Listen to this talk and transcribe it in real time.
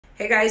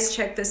Hey guys,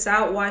 check this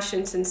out.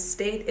 Washington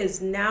State is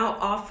now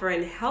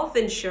offering health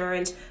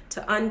insurance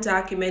to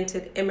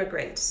undocumented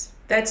immigrants.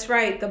 That's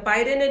right, the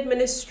Biden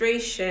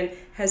administration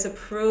has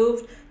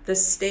approved the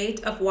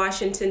state of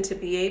Washington to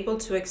be able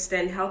to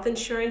extend health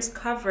insurance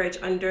coverage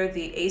under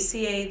the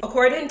ACA.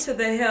 According to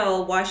The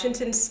Hill,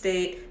 Washington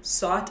State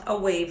sought a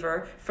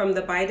waiver from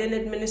the Biden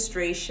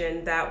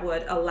administration that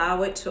would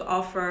allow it to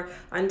offer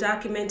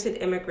undocumented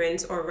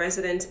immigrants or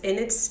residents in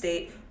its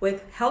state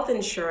with health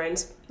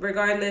insurance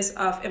regardless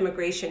of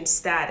immigration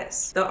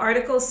status. The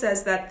article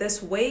says that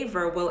this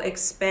waiver will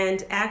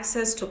expand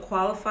access to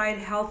qualified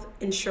health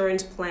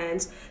insurance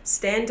plans,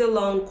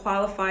 standalone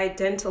qualified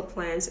dental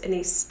plans, and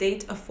a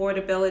state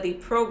affordability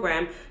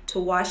program to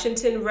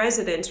Washington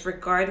residents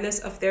regardless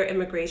of their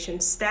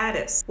immigration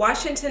status.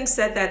 Washington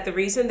said that the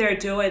reason they're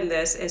doing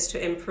this is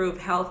to improve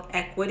health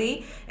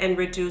equity and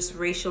reduce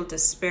racial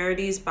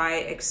disparities by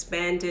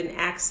expanding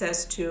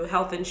access to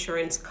health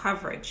insurance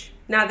coverage.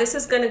 Now, this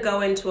is going to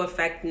go into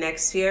effect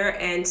next year,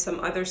 and some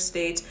other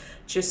states,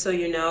 just so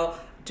you know,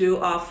 do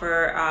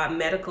offer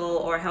medical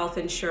or health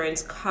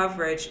insurance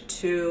coverage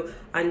to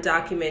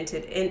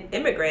undocumented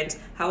immigrants.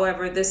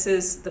 However, this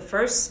is the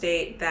first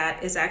state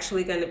that is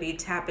actually going to be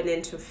tapping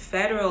into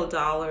federal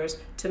dollars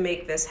to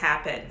make this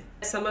happen.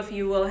 Some of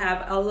you will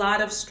have a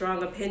lot of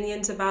strong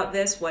opinions about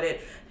this, what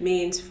it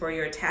means for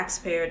your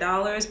taxpayer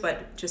dollars,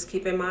 but just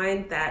keep in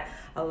mind that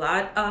a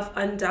lot of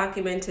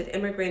undocumented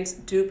immigrants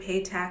do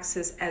pay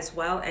taxes as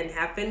well and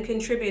have been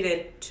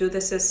contributing to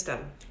the system.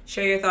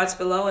 Share your thoughts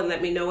below and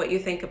let me know what you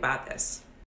think about this.